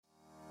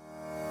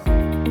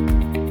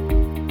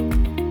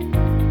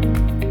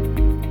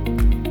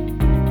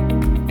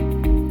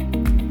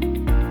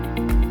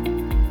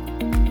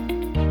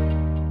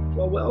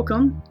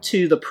Welcome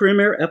to the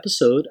premiere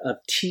episode of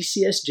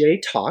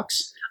TCSJ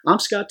Talks. I'm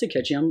Scott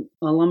Takechi. I'm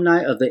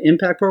alumni of the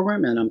Impact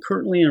Program, and I'm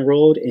currently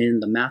enrolled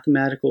in the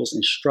Mathematicals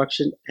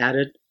Instruction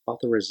Added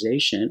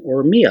Authorization,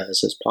 or MIA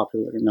as it's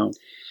popularly known.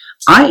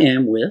 I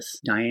am with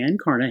Diane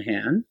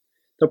Carnahan,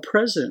 the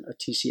president of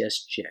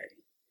TCSJ.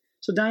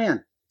 So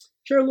Diane,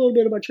 share a little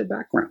bit about your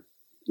background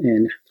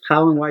and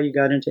how and why you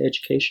got into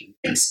education.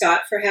 Thanks,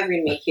 Scott, for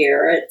having me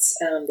here.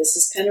 This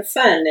is kind of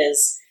fun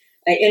as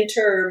I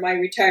enter my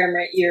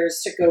retirement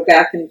years to go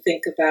back and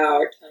think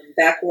about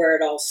back where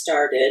it all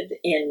started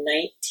in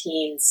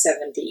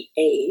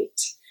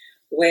 1978,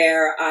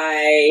 where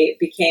I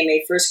became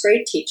a first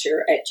grade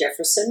teacher at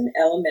Jefferson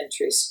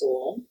Elementary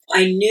School.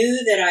 I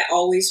knew that I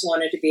always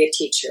wanted to be a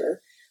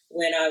teacher.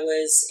 When I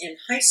was in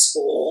high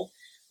school,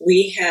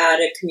 we had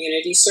a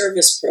community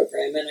service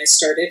program, and I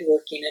started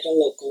working at a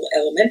local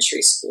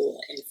elementary school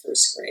in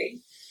first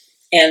grade.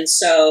 And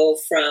so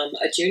from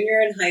a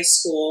junior in high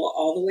school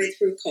all the way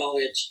through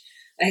college,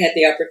 I had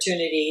the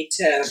opportunity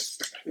to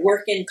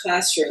work in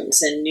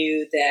classrooms and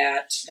knew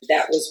that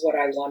that was what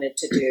I wanted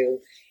to do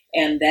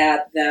and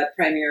that the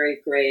primary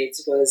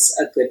grades was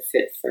a good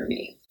fit for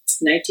me.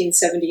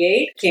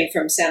 1978, came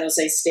from San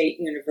Jose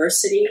State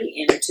University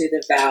into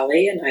the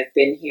Valley, and I've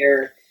been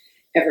here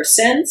ever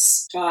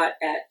since. Taught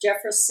at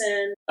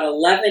Jefferson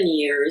 11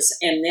 years,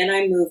 and then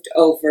I moved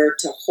over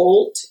to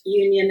Holt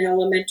Union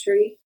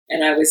Elementary.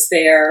 And I was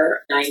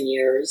there 9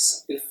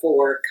 years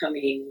before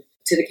coming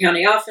to the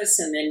county office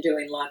and then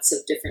doing lots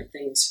of different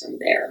things from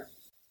there.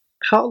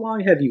 How long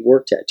have you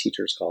worked at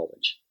Teachers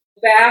College?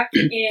 Back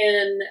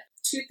in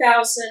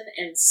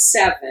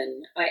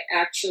 2007, I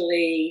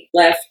actually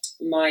left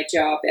my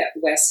job at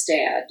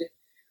WestEd,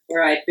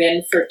 where I'd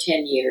been for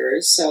 10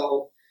 years.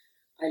 So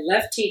I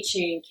left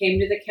teaching, came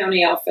to the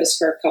county office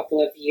for a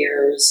couple of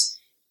years,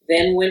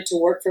 then went to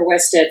work for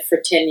WestEd for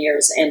 10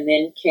 years, and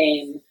then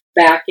came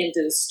back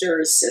into the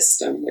STIRS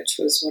system, which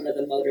was one of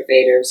the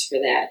motivators for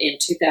that. In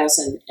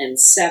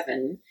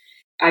 2007,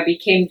 I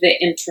became the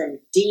interim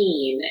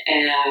dean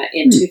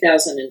in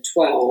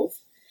 2012.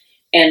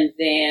 And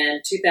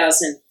then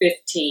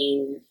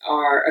 2015,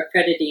 our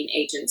accrediting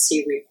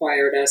agency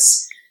required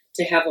us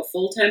to have a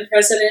full-time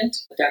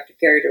president. Dr.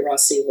 Gary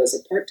DeRossi was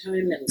a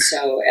part-time, and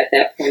so at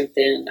that point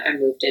then I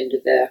moved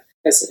into the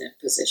president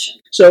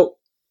position. So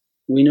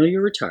we know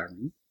you're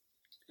retiring.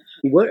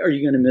 What are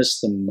you going to miss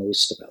the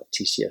most about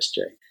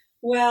TCSJ?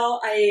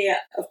 Well,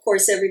 of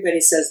course, everybody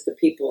says the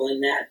people,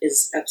 and that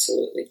is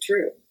absolutely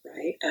true,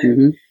 right?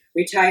 I'm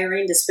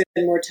retiring to spend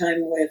more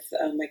time with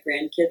my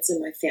grandkids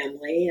and my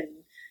family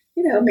and,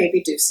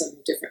 maybe do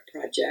some different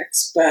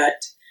projects.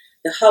 But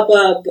the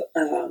hubbub,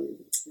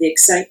 the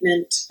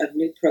excitement of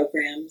new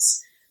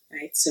programs,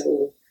 right?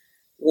 So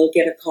we'll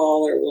get a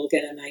call or we'll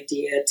get an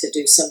idea to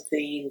do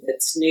something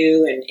that's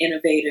new and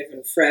innovative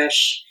and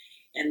fresh.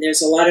 And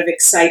there's a lot of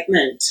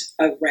excitement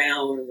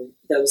around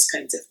those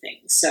kinds of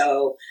things.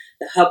 So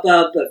the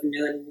hubbub of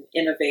new and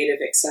innovative,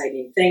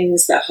 exciting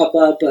things, the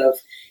hubbub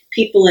of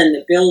people in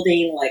the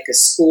building like a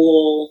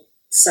school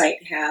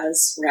site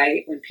has,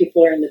 right? When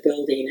people are in the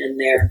building and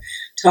they're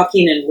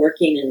talking and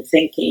working and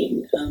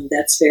thinking,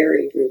 that's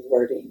very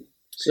rewarding.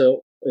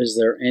 So is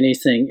there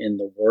anything in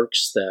the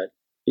works that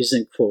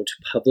isn't, quote,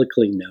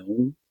 publicly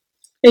known?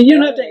 And you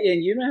don't have to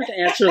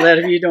answer that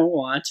if you don't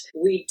want.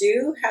 We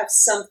do have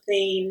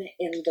something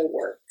in the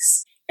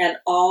works. And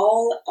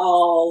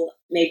I'll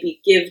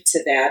maybe give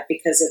to that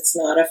because it's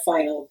not a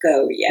final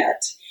go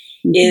yet,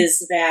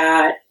 is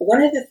that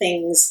one of the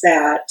things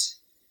that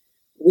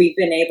we've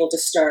been able to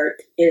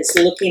start is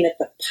looking at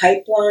the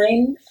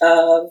pipeline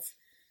of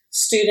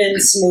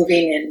students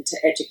moving into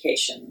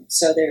education.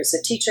 So there's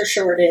a teacher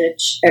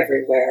shortage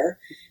everywhere.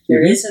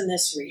 There is in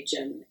this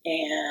region.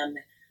 And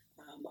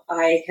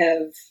I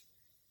have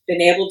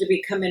been able to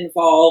become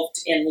involved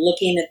in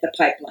looking at the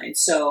pipeline.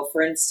 So,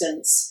 for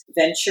instance,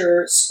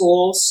 Venture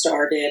School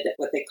started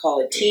what they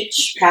call a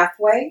teach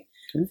pathway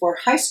for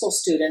high school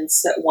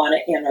students that want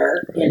to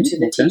enter into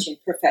the teaching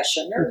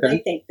profession, or they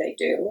think they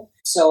do.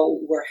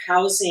 So we're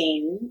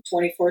housing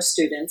 24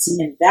 students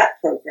in that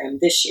program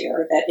this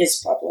year. That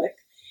is public.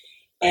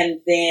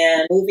 And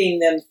then moving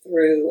them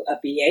through a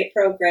BA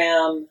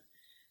program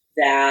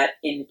that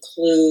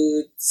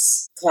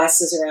includes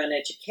classes around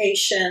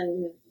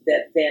education,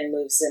 that then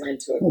moves them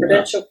into a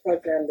credential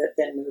program, that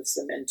then moves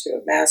them into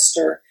a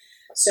master.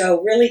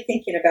 So really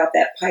thinking about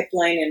that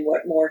pipeline and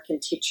what more can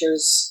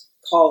Teachers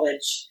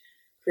College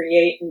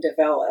create and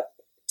develop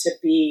to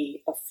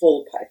be a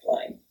full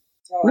pipeline.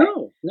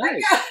 So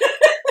nice.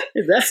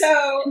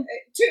 So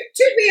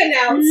to be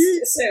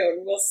announced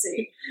soon. We'll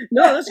see.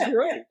 No, that's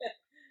great.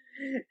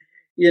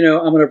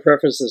 I'm going to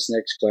preface this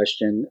next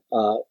question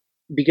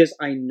because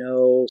I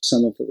know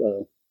some of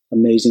the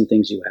amazing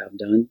things you have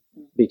done,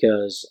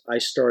 because I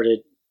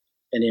started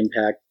an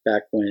Impact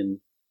back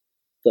when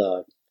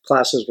the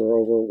classes were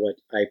over what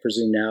I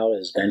presume now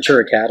is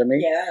Venture Academy.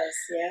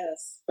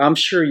 Yes. I'm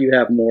sure you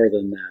have more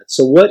than that.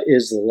 So what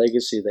is the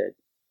legacy that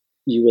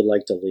you would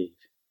like to leave?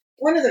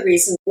 One of the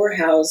reasons we're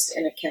housed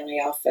in a county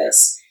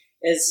office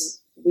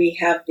is we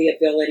have the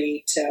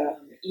ability to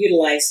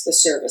utilize the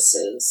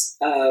services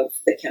of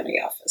the county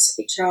office,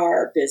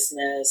 HR,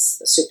 business,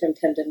 the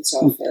superintendent's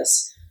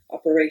office,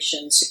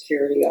 operations,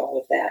 security, all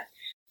of that.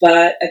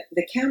 But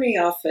the county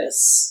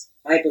office,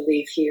 I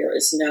believe here,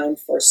 is known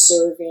for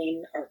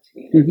serving our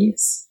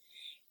communities.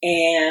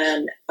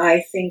 And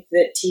I think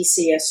that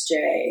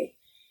TCSJ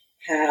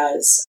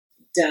has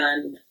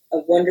done a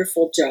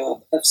wonderful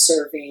job of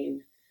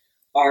serving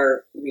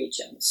our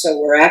region. So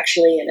we're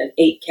actually in an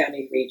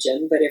 8-county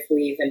region, but if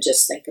we even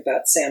just think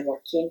about San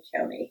Joaquin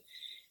County,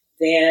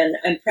 then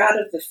I'm proud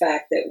of the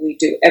fact that we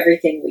do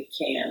everything we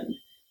can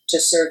to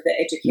serve the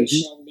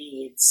educational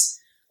needs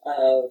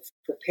of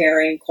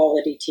preparing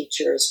quality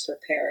teachers,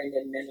 preparing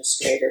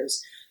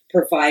administrators,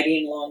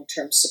 providing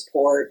long-term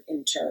support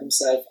in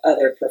terms of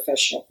other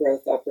professional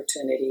growth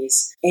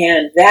opportunities.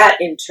 And that,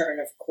 in turn,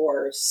 of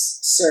course,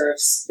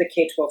 serves the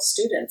K-12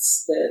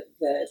 students, the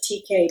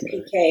TK,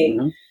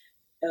 PK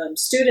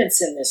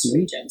students in this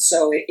region.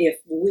 So if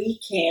we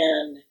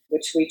can,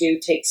 which we do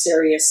take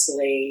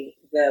seriously,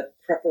 the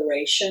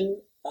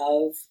preparation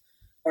of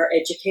our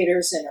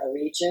educators in our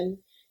region,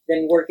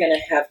 then we're going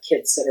to have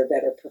kids that are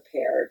better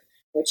prepared,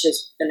 which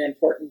is an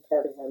important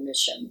part of our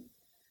mission.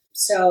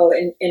 So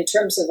in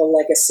terms of a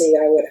legacy,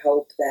 I would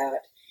hope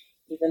that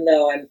even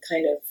though I'm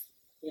kind of,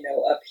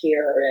 up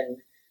here in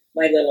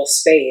my little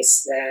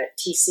space, that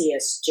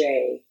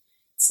TCSJ,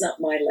 it's not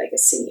my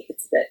legacy,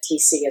 it's that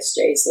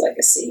TCSJ's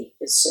legacy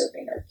is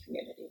serving our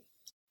community.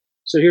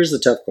 So here's the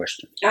tough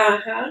question.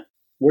 Uh-huh.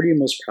 What are you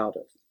most proud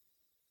of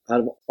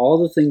out of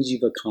all the things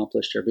you've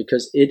accomplished here?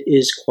 Because it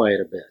is quite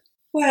a bit.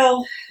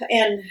 Well,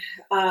 and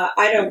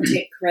I don't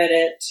take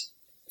credit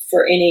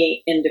for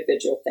any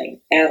individual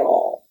thing at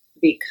all.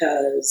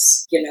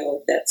 Because,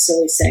 that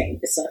silly saying,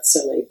 it's not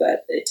silly,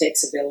 but it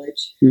takes a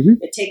village.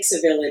 It takes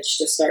a village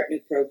to start new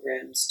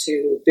programs,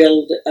 to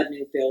build a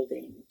new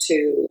building,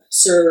 to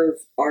serve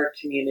our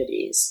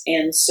communities.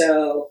 And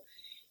so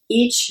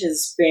each of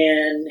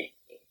the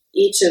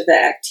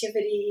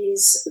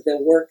activities, the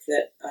work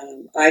that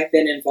I've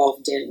been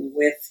involved in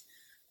with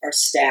our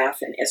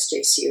staff and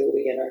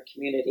SJCOE and our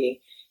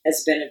community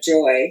has been a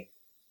joy,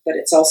 but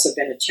it's also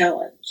been a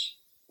challenge,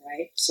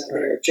 right? So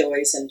there are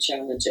joys and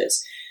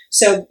challenges.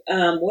 So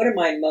what am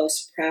I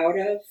most proud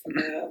of?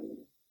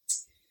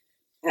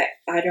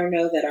 I don't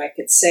know that I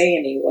could say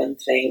any one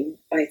thing.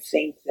 I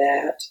think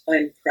that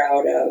I'm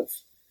proud of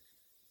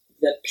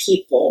the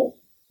people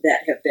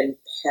that have been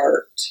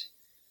part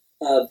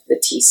of the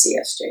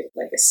TCSJ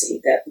legacy,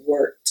 that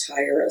work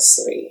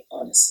tirelessly,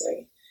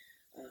 honestly.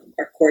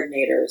 Our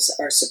coordinators,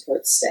 our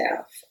support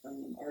staff,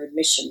 our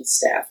admissions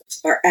staff,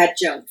 our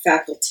adjunct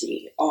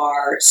faculty,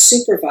 our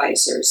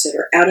supervisors that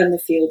are out in the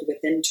field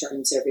with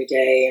interns every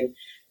day, and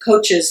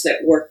coaches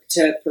that work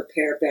to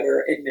prepare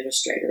better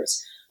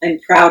administrators. I'm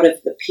proud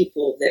of the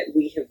people that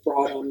we have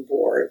brought on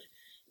board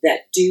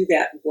that do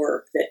that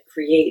work that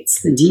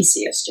creates the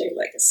TCSJ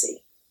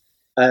legacy.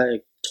 I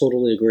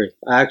totally agree.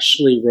 I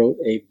actually wrote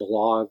a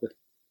blog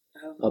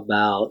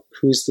about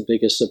who's the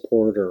biggest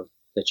supporter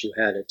that you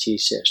had at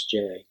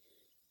TCSJ,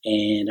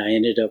 and I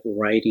ended up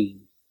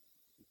writing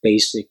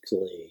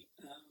basically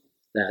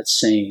that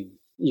same.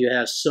 You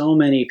have so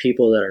many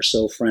people that are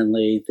so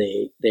friendly.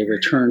 They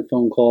return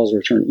phone calls,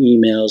 return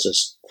emails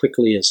as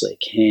quickly as they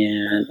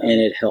can, and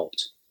it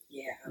helped.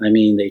 Yeah. I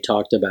mean, they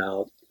talked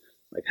about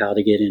like how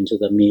to get into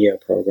the MIA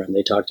program.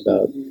 They talked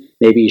about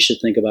maybe you should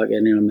think about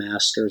getting a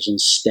master's in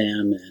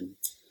STEM, and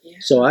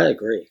so I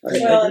agree.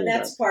 And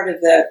that's part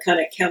of the kind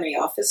of county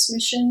office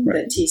mission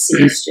that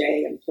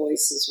TCSJ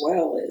employs as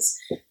well, is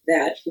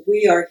that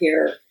we are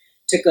here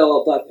to go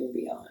above and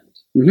beyond,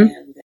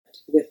 and that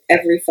with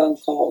every phone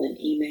call and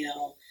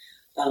email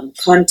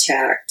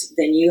contact,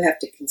 then you have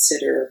to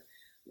consider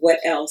what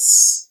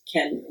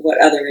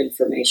other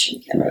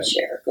information can I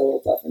share, go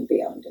above and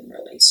beyond, and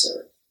really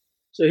serve.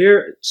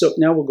 So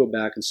now we'll go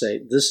back and say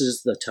this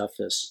is the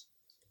toughest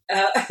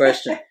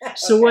question.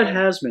 So what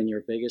has been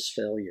your biggest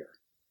failure,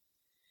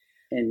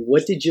 and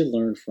what did you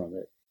learn from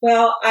it?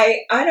 Well,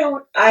 I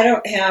don't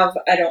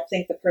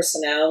think the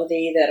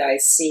personality that I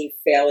see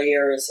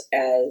failures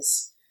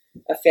as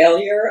a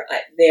failure.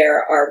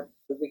 There are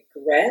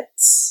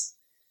regrets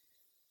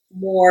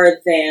more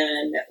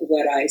than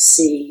what I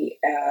see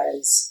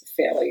as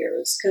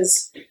failures.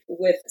 Because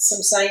with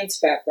some science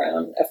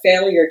background, a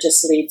failure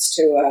just leads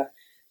to a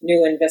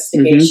new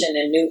investigation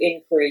and new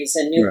inquiries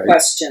and new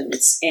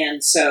questions.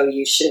 And so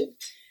you should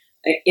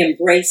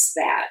embrace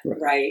that,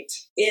 right?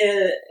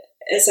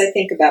 As I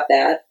think about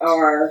that,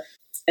 are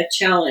a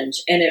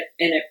challenge. And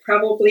it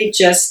probably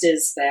just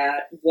is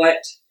that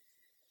what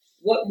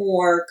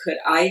more could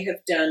I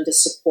have done to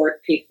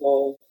support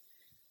people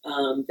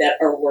that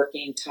are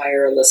working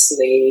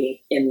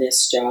tirelessly in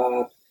this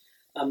job?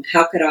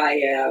 How could I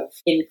have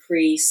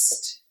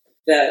increased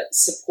the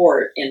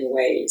support in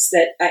ways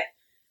that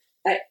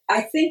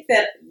I think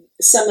that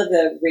some of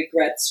the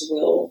regrets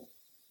will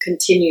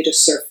continue to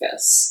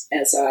surface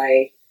as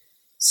I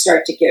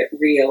start to get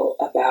real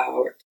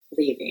about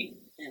leaving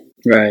and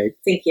Right.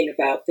 thinking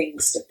about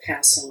things to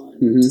pass on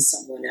Mhm. to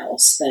someone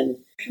else,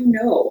 then I don't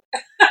know.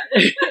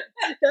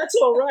 That's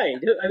all right.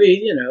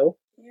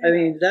 I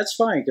mean, that's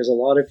fine because a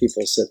lot of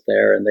people sit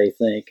there and they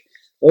think,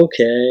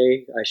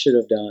 okay, I should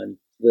have done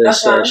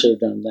this or I should have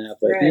done that.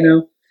 But,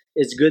 Right.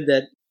 it's good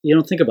that you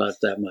don't think about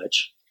it that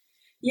much.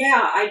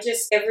 Yeah,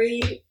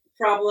 every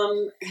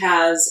problem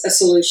has a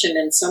solution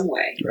in some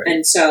way. Right.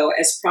 And so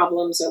as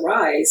problems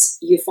arise,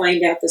 you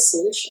find out the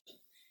solution,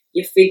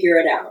 you figure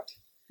it out,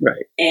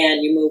 Right.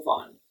 and you move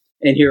on.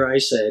 And here I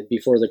said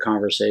before the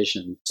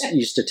conversation, I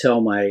used to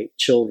tell my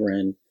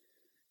children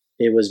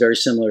it was very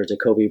similar to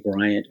Kobe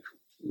Bryant,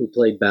 who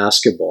played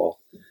basketball.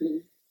 Mm-hmm.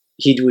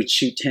 He would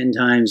shoot 10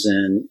 times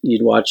and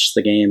you'd watch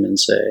the game and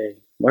say,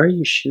 why are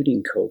you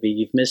shooting, Kobe?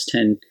 You've missed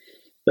 10.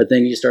 But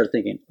then you start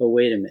thinking, oh,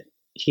 wait a minute.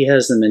 He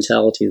has the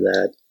mentality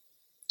that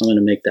I'm going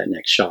to make that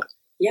next shot.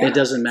 Yeah, it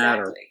doesn't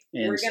matter.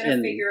 And, we're going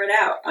to figure it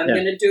out. I'm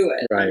going to do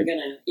it. Right. I'm going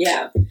to,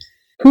 yeah.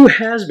 Who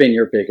has been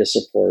your biggest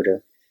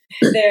supporter?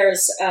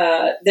 There's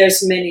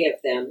many of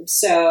them.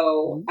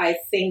 So I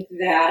think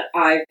that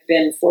I've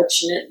been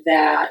fortunate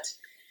that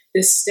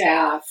the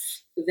staff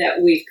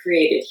that we've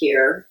created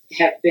here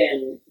have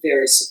been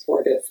very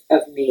supportive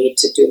of me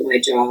to do my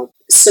job.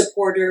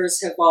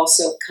 Supporters have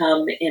also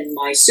come in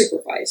my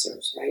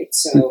supervisors, right?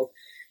 So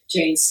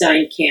Jane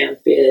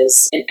Steinkamp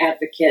is an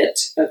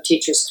advocate of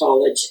Teachers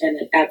College and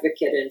an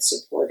advocate and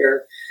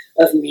supporter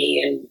of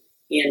me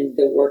in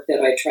the work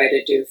that I try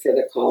to do for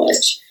the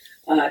college.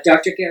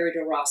 Dr. Gary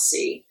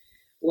DeRossi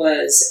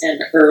was an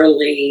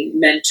early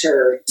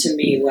mentor to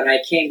me when I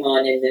came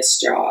on in this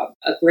job.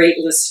 A great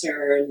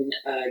listener and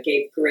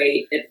gave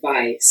great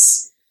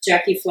advice.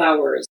 Jackie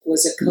Flowers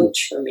was a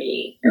coach for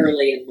me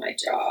early in my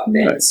job.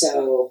 Right. And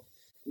so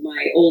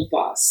my old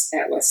boss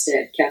at West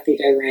Ed, Kathy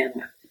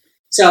Dirana.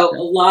 So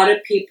a lot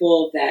of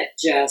people that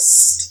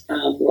just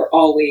were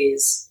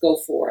always, go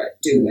for it,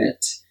 do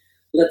it.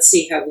 Let's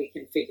see how we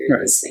can figure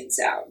these things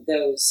out.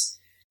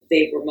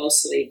 They were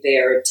mostly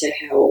there to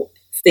help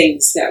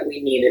things that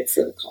we needed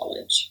for the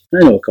college. I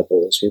know a couple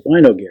of those people. I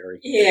know Gary.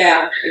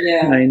 Yeah.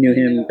 I knew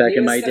him back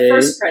in my day. He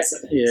was the first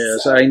president.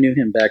 Yes, so. I knew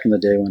him back in the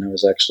day when I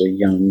was actually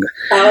young.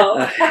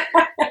 Oh.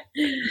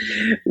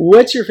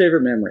 What's your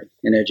favorite memory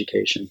in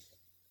education?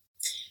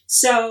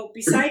 So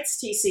besides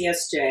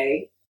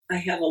TCSJ, I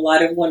have a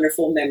lot of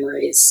wonderful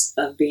memories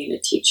of being a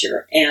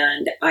teacher.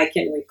 And I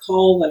can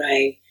recall when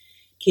I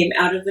came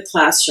out of the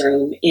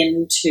classroom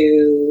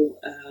into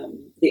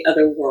the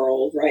other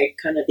world, right?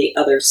 Kind of the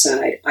other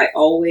side. I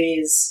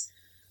always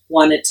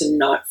wanted to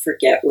not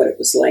forget what it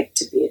was like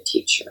to be a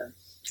teacher.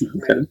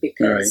 Okay. Right?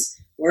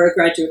 Because we're a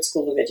graduate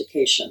school of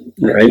education.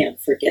 Right. I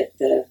can't forget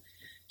the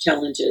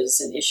challenges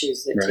and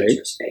issues that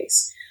teachers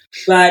face.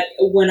 But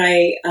when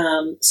I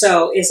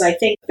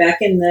think back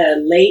in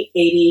the late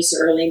 80s,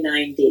 early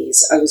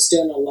 90s, I was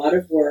doing a lot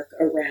of work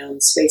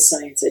around space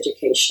science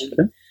education.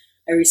 Okay.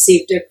 I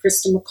received a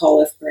Krista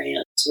McAuliffe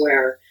grant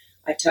where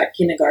I taught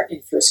kindergarten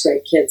and first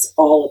grade kids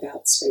all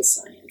about space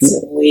science.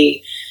 And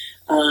we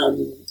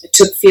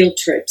took field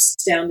trips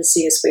down to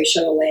see a space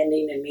shuttle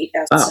landing and meet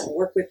astronauts and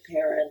work with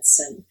parents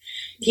and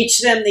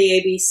teach them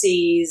the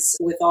ABCs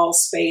with all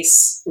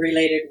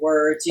space-related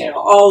words,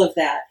 all of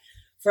that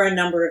for a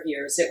number of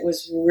years. It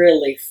was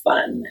really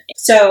fun.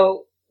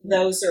 So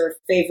those are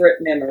favorite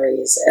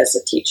memories as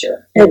a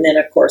teacher. And then,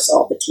 of course,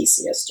 all the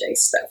TCSJ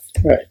stuff.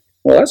 Right.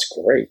 Well, that's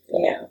great.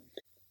 Yeah.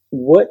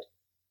 What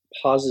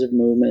positive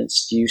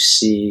movements do you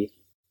see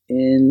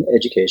in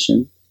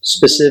education,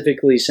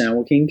 specifically San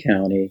Joaquin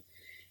County,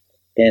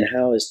 and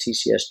how is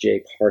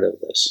TCSJ part of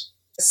this?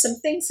 Some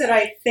things that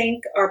I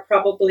think are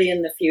probably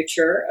in the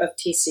future of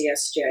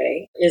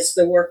TCSJ is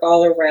the work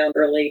all around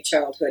early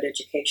childhood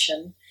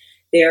education.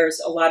 There's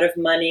a lot of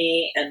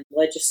money and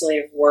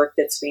legislative work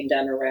that's being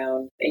done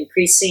around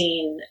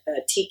increasing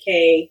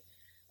TK,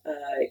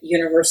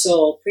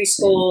 universal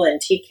preschool and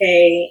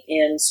TK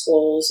in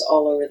schools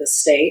all over the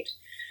state.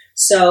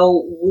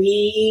 So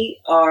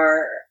we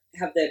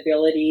have the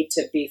ability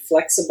to be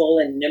flexible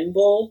and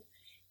nimble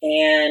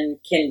and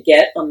can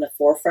get on the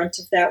forefront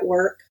of that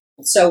work.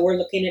 So we're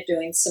looking at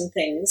doing some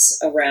things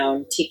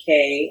around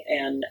TK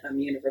and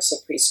universal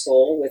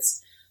preschool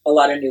with a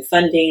lot of new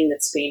funding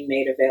that's being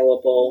made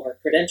available, or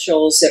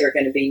credentials that are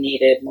going to be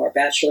needed, more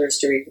bachelor's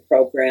degree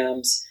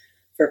programs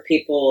for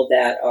people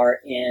that are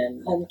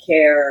in home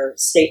care,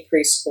 state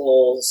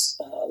preschools,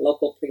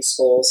 local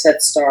preschools,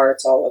 Head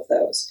Starts, all of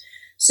those.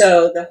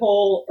 So the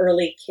whole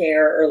early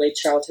care, early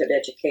childhood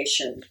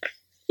education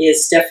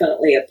is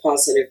definitely a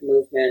positive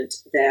movement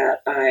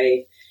that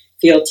I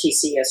feel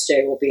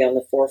TCSJ will be on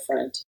the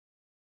forefront.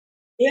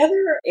 The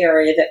other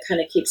area that kind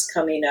of keeps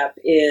coming up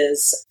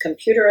is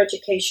computer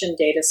education,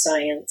 data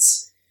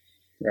science.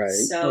 Right.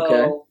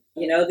 So,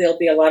 there'll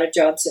be a lot of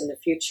jobs in the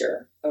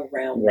future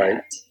around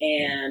that.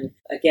 And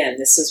again,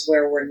 this is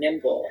where we're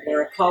nimble.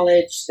 We're a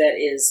college that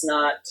is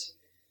not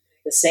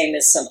the same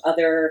as some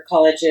other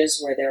colleges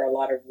where there are a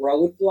lot of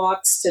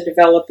roadblocks to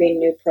developing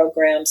new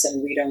programs,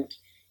 and we don't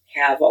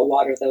have a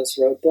lot of those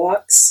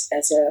roadblocks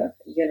as a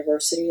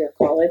university or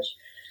college.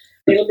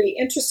 It'll be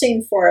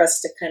interesting for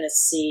us to kind of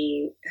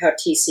see how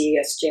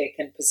TCSJ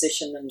can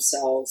position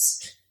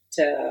themselves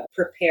to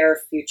prepare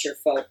future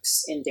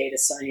folks in data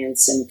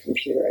science and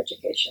computer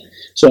education.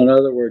 So in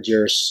other words,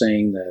 you're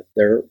saying that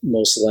there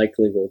most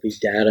likely will be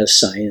data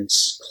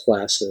science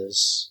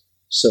classes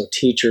so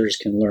teachers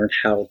can learn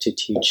how to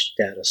teach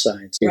data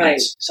science students.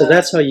 Right. So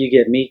that's how you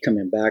get me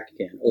coming back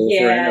again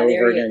over and over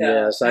there again. You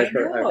go. Yes, I've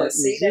heard.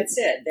 See, that's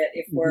it. That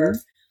if we're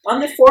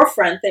on the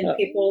forefront, then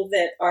people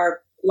that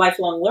are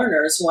lifelong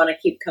learners want to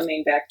keep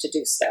coming back to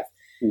do stuff.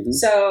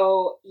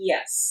 So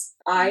yes,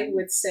 I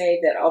would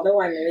say that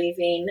although I'm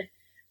leaving,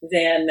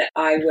 then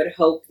I would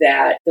hope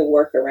that the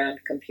work around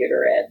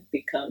computer ed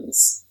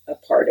becomes a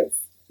part of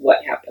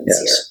what happens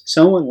here.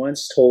 Someone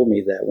once told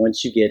me that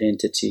once you get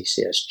into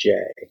TCSJ,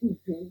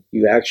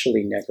 you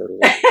actually never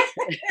leave.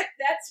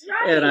 That's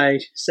right. And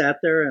I sat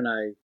there and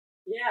I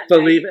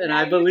believe it, and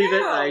I believe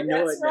it. I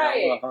know That's it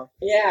right. now.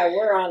 Yeah,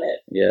 we're on it.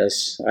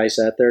 Yes, I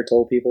sat there,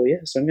 told people,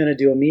 yes, I'm going to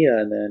do a MIA,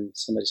 and then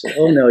somebody said,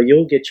 oh no,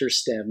 you'll get your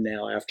STEM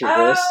now after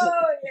this.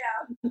 Oh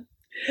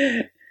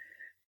yeah.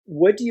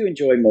 What do you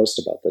enjoy most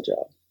about the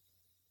job?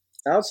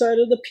 Outside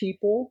of the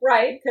people?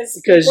 Right,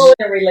 because people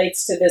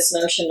relates to this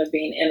notion of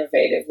being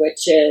innovative,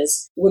 which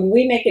is when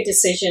we make a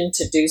decision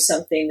to do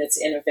something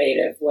that's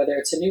innovative, whether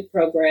it's a new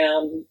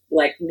program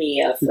like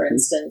MIA, for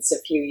instance,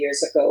 a few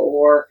years ago,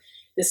 or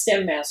the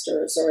STEM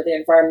Masters, or the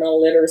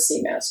Environmental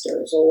Literacy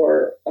Masters,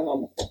 or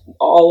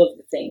all of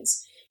the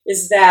things,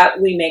 is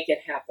that we make it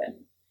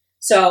happen.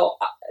 So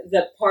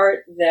the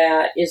part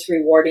that is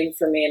rewarding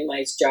for me in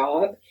my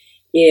job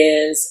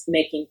is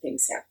making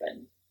things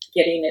happen,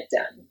 getting it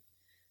done.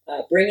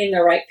 Bringing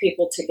the right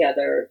people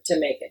together to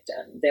make it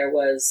done. There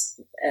was,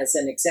 as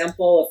an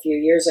example, a few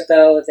years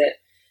ago that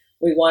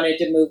we wanted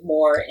to move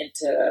more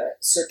into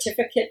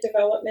certificate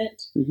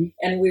development,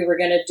 and we were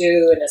going to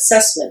do an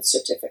assessment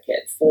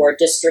certificate for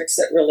districts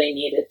that really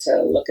needed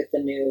to look at the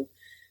new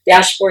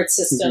dashboard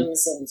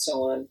systems and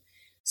so on.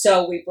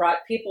 So we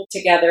brought people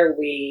together.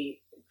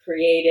 We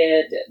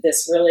created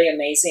this really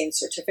amazing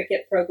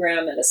certificate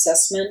program and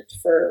assessment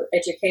for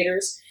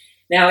educators.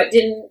 Now,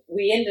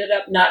 we ended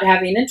up not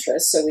having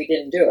interest, so we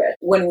didn't do it.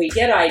 When we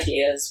get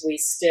ideas, we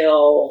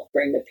still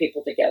bring the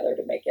people together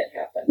to make it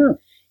happen.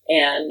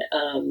 And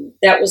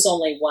that was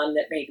only one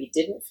that maybe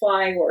didn't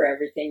fly, where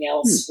everything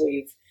else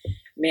we've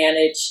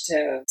managed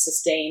to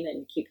sustain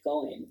and keep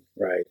going.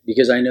 Right,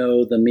 because I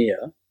know the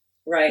MIA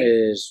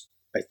is,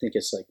 I think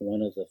it's like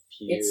one of the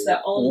few. It's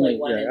the only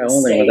one in the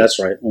state. One, that's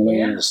right, only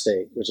one in the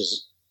state, which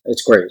is,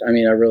 it's great. I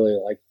mean, I really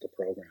like the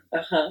program.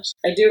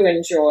 I do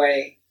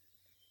enjoy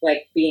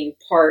being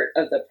part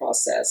of the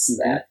process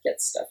that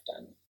gets stuff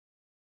done.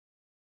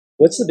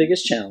 What's the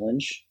biggest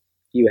challenge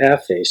you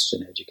have faced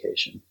in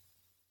education?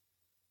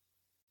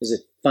 Is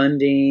it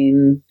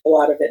funding? A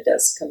lot of it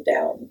does come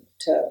down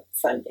to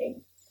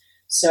funding.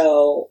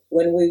 So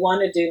when we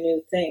want to do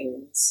new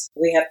things,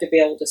 we have to be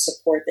able to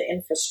support the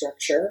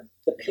infrastructure,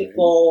 the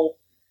people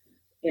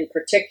in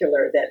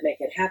particular that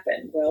make it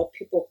happen. Well,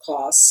 people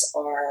costs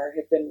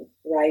have been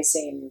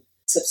rising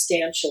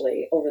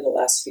substantially over the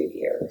last few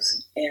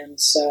years. And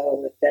so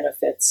with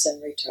benefits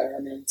and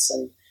retirements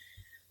and,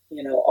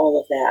 all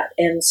of that.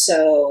 And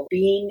so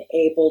being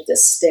able to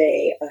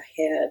stay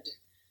ahead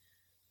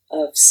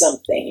of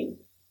something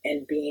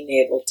and being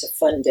able to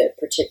fund it,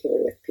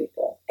 particularly with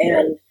people.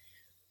 And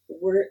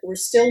we're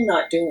still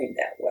not doing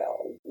that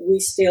well. We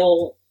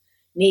still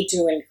need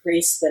to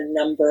increase the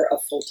number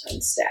of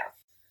full-time staff,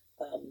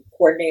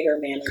 coordinator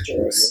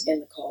managers in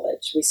the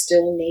college. We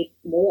still need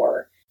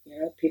more.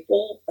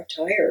 People are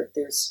tired.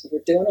 We're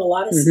doing a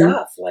lot of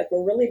stuff.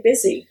 We're really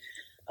busy.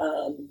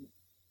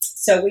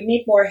 So we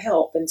need more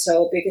help. And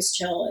so biggest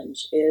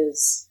challenge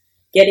is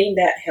getting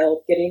that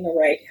help, getting the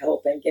right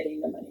help, and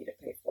getting the money to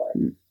pay for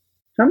it.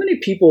 How many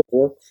people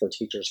work for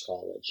Teachers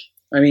College?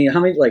 I mean, how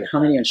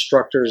many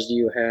instructors do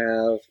you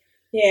have?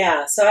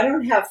 Yeah, so I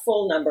don't have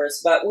full numbers,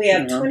 but we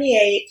have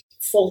 28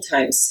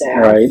 full-time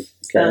staff. Right.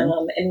 Okay.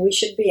 And we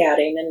should be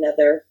adding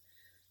another,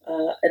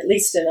 at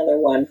least another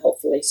one,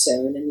 hopefully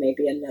soon, and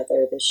maybe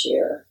another this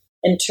year.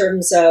 In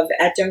terms of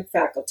adjunct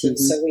faculty,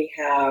 so we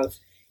have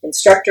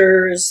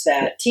instructors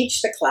that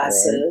teach the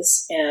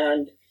classes,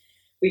 and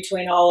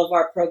between all of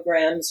our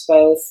programs,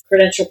 both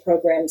credential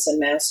programs and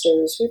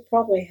masters, we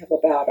probably have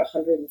about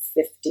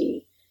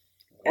 150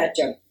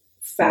 adjunct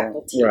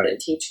faculty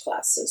that teach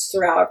classes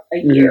throughout a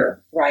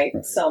year,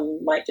 right? Some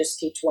might just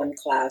teach one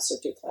class or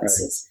two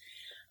classes.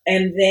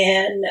 And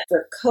then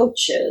for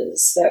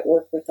coaches that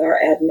work with our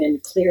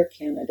admin clear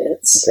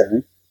candidates,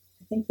 I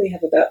think we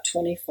have about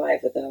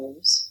 25 of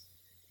those.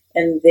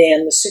 And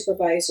then the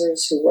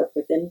supervisors who work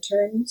with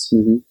interns.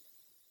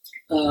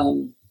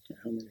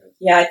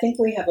 I think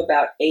we have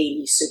about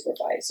 80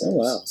 supervisors. Oh,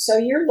 wow. So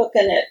you're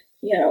looking at,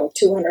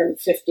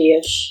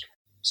 250-ish.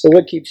 So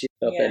what keeps you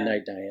up at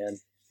night, Diane?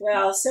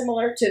 Well,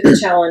 similar to the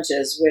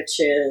challenges, which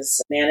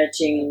is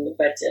managing the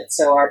budget.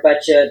 So our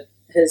budget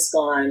has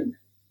gone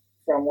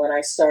from when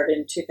I started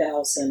in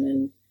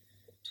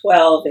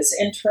 2012 as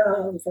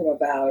interim from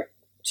about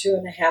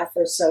 2.5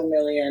 or so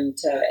million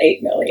to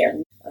 8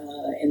 million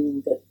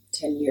in the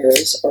 10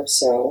 years or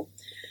so.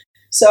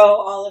 So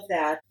all of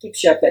that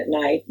keeps you up at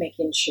night,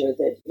 making sure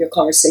that your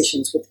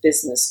conversations with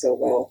business go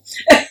well.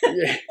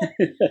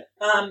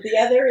 The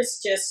other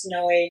is just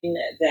knowing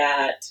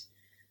that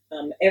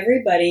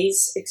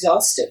everybody's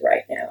exhausted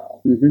right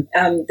now.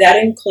 That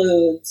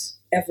includes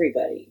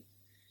everybody,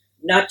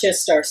 not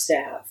just our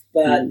staff,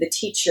 but the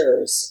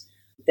teachers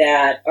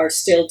that are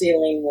still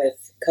dealing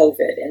with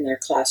COVID in their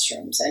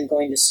classrooms and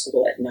going to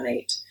school at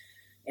night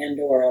and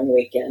or on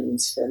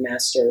weekends for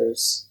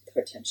masters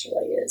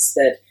potentially, is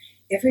that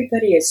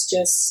everybody is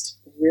just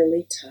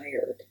really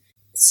tired.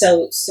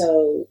 So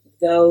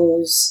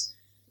those,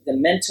 the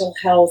mental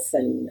health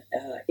and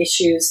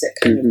issues that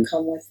kind of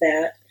come with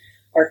that,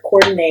 our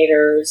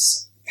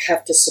coordinators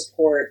have to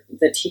support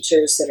the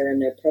teachers that are in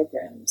their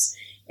programs,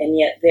 and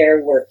yet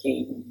they're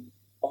working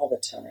all the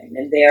time,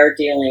 and they are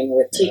dealing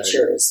with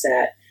teachers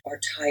that are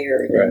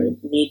tired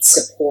and need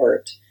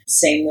support.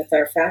 Same with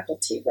our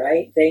faculty,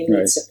 right? They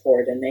need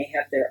support, and they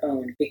have their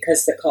own,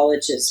 because the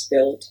college is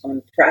built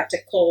on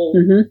practical,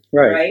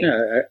 right?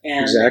 Yeah,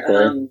 and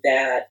exactly.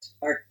 That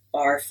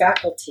our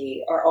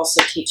faculty are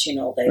also teaching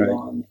all day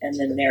long, and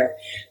then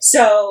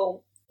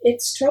so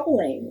it's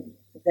troubling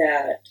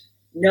that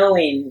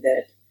knowing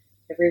that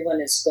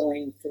everyone is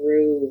going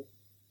through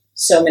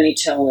so many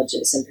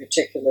challenges, in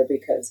particular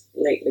because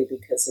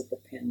of the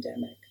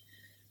pandemic.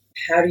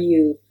 How do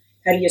you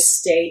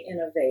stay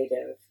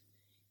innovative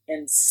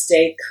and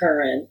stay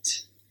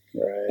current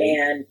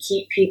and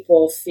keep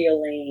people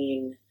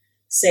feeling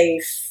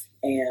safe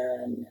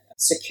and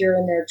secure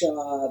in their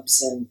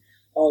jobs and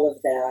all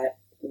of that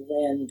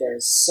when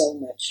there's so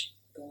much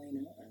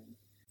going on?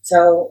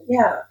 So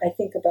yeah, I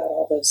think about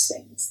all those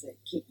things that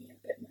keep me up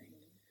at night.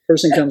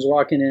 Person comes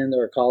walking in,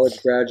 they're a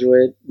college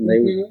graduate, and they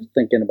were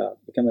thinking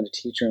about becoming a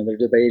teacher, and they're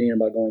debating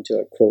about going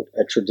to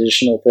a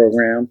traditional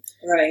program,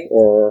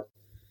 or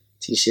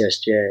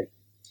TCSJ.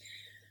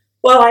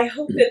 Well, I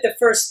hope that the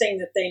first thing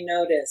that they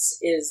notice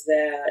is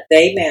that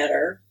they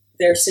matter,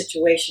 their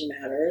situation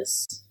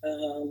matters.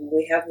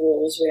 We have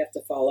rules we have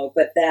to follow,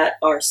 but that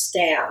our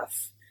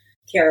staff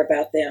care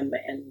about them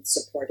and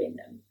supporting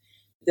them.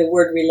 The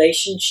word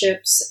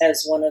relationships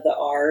as one of the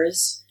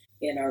R's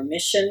in our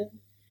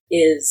mission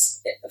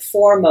is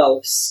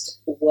foremost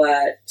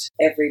what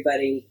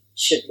everybody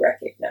should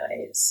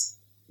recognize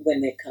when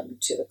they come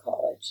to the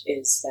college,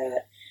 is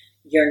that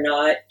you're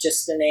not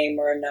just a name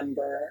or a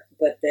number,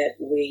 but that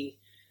with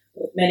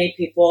many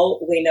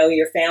people, we know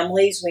your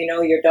families, we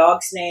know your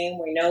dog's name,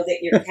 we know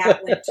that your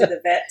cat went to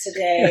the vet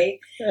today,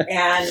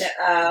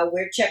 and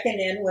we're checking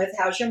in with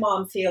how's your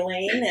mom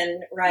feeling,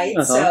 and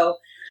so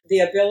the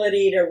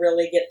ability to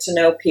really get to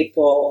know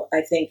people,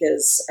 I think,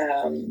 is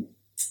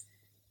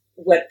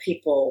what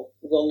people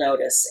will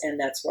notice, and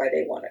that's why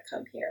they want to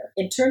come here.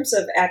 In terms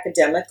of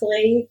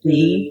academically,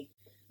 we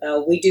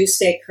do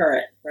stay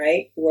current,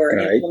 right? We're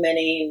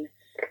implementing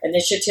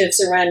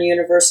initiatives around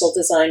universal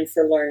design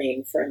for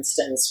learning, for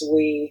instance.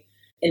 We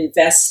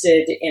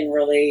invested in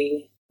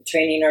really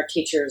training our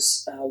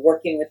teachers,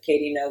 working with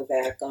Katie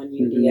Novak on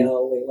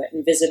UDO. We went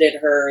and visited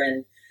her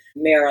in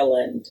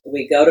Maryland.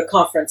 We go to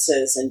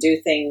conferences and do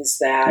things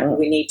that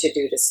we need to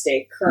do to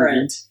stay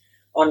current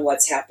on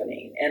what's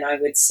happening. And I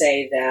would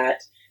say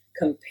that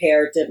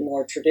compared to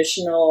more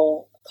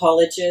traditional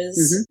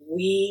colleges,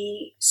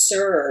 we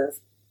serve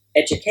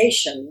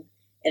education,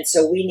 and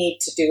so we need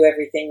to do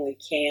everything we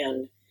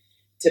can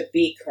to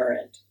be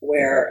current,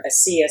 where a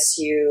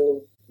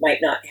CSU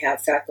might not have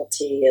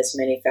as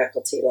many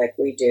faculty like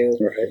we do,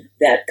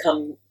 that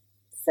come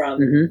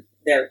from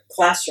their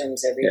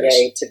classrooms every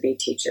day to be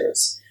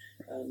teachers.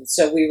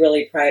 So we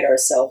really pride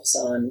ourselves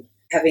on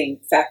having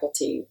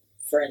faculty,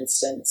 for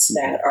instance,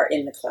 that are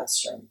in the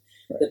classroom,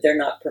 that they're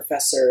not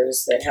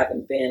professors that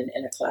haven't been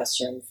in a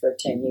classroom for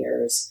 10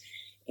 years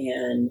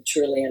and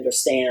truly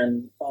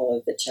understand all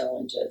of the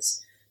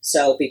challenges.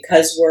 So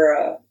because we're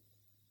a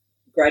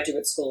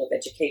graduate school of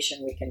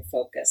education, we can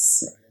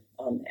focus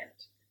on that.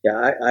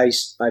 Yeah,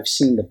 I've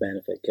seen the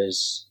benefit,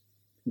 because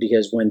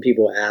when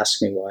people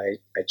ask me why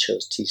I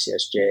chose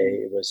TCSJ,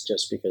 it was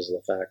just because of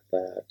the fact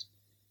that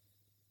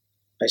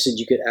I said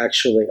you could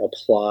actually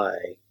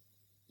apply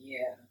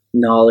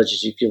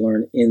knowledge if you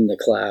learn in the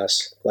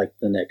class, like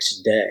the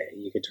next day.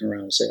 You could turn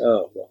around and say,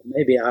 oh, well,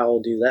 maybe I'll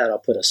do that. I'll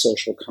put a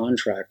social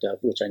contract up,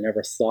 which I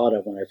never thought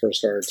of when I first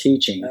started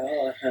teaching.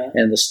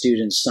 And the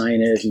students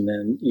sign it, and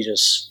then you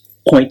just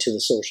point to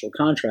the social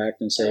contract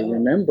and say,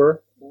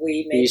 remember,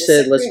 you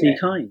said, let's be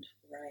kind.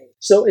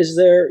 So is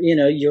there,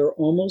 you're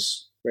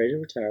almost ready to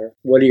retire.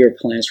 What are your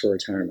plans for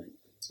retirement?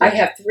 I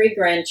have 3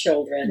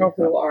 grandchildren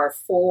who are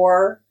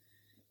 4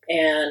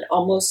 and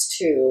almost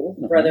 2,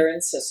 brother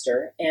and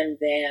sister, and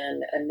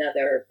then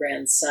another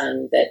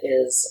grandson that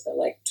is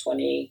like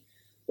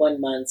 21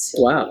 months.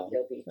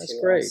 He'll be that's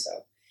 2 great.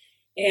 Also.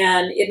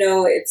 And,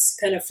 it's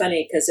kind of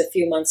funny because a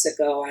few months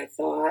ago I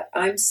thought,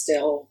 I'm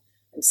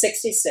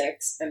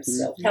 66, I'm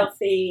still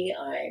healthy,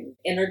 I'm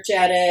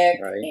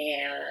energetic,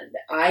 and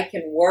I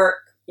can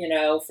work,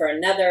 for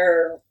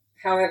another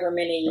however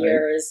many Right.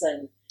 years.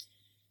 And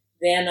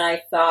then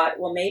I thought,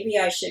 well, maybe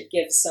I should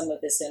give some of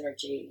this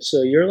energy.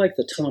 So you're like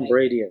the Tom my-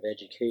 Brady of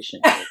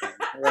education, right?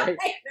 I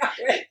know,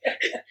 right?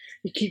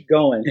 You keep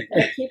going.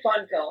 I keep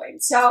on going.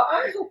 So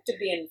I hope to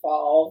be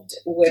involved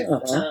with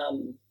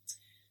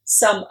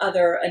some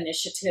other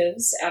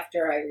initiatives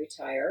after I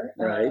retire.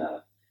 Right.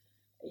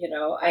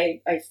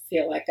 I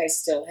feel like I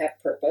still have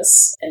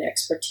purpose and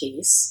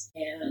expertise,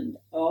 and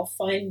I'll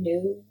find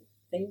new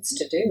things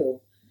to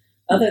do.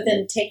 Other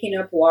than taking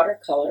up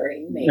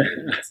watercoloring, maybe.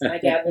 My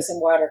dad was a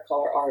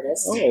watercolor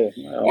artist. Oh,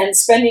 wow. And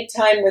spending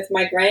time with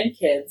my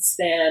grandkids,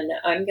 then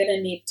I'm going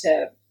to need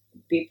to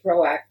be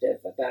proactive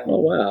about Oh,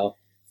 wow.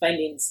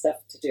 finding stuff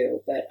to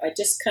do. But I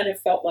just kind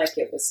of felt like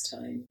it was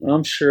time.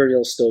 I'm sure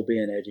you'll still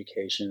be in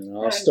education, and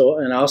I'll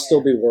I'm-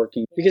 still be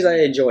working because I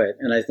enjoy it,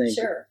 and I think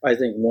Sure.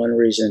 one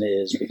reason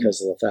is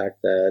because of the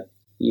fact that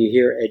you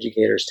hear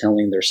educators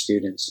telling their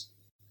students,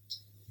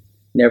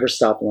 never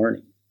stop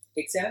learning.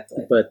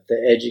 Exactly. But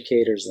the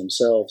educators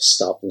themselves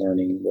stop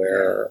learning,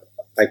 where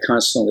I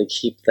constantly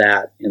keep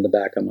that in the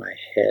back of my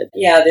head.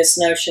 Yeah, this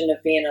notion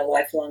of being a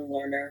lifelong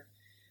learner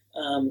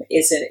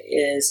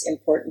is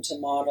important to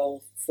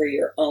model for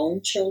your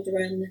own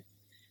children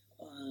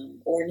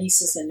or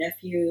nieces and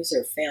nephews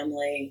or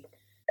family,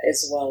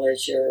 as well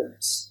as your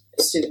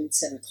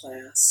students in a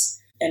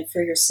class, and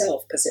for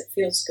yourself, because it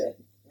feels good,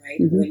 right?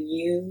 Mhm. When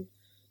you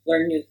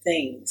learn new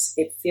things,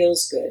 it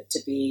feels good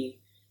to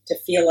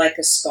feel like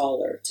a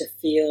scholar, to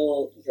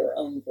feel your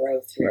own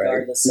growth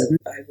regardless Right.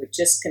 of. I would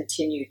just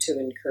continue to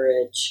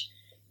encourage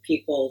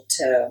people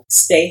to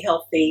stay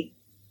healthy,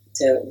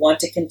 to want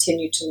to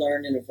continue to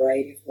learn in a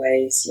variety of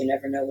ways. You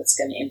never know what's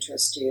going to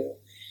interest you.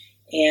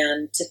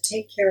 And to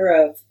take care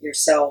of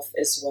yourself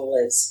as well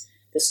as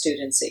the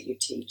students that you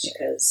teach,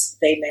 because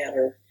they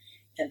matter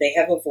and they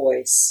have a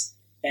voice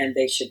and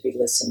they should be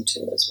listened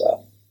to as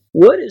well.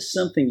 What is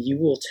something you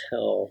will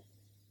tell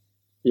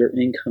your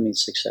incoming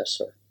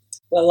successor?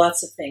 Well,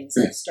 lots of things.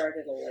 I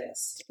started a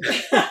list.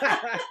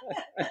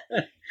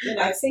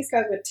 I think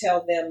I would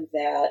tell them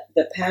that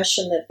the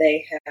passion that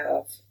they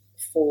have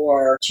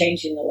for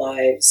changing the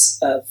lives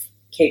of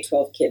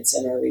K-12 kids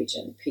in our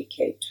region,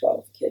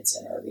 PK-12 kids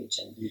in our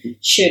region, Mhm.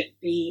 should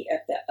be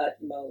at the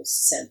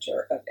utmost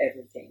center of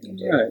everything you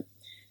do. Right.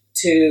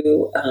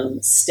 To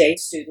stay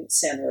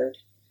student-centered,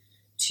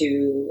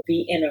 to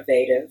be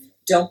innovative.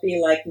 Don't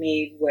be like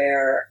me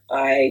where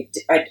I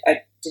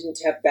didn't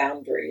have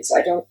boundaries.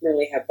 I don't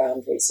really have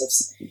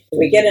boundaries. If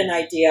we get an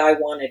idea, I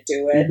want to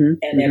do it, Mhm,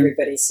 and mhm.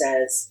 everybody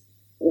says,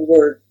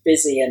 we're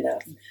busy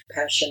enough.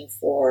 Passion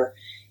for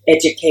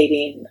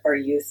educating our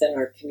youth and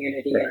our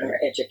community and our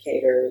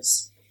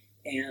educators,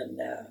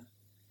 and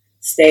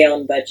stay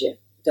on budget.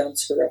 Don't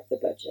screw up the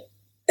budget.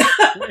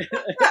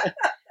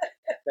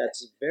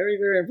 That's very,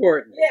 very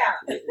important.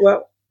 Yeah.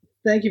 Well,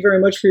 thank you very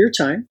much for your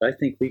time. I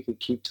think we could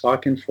keep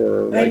talking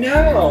for I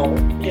know.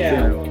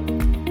 Yeah. you know,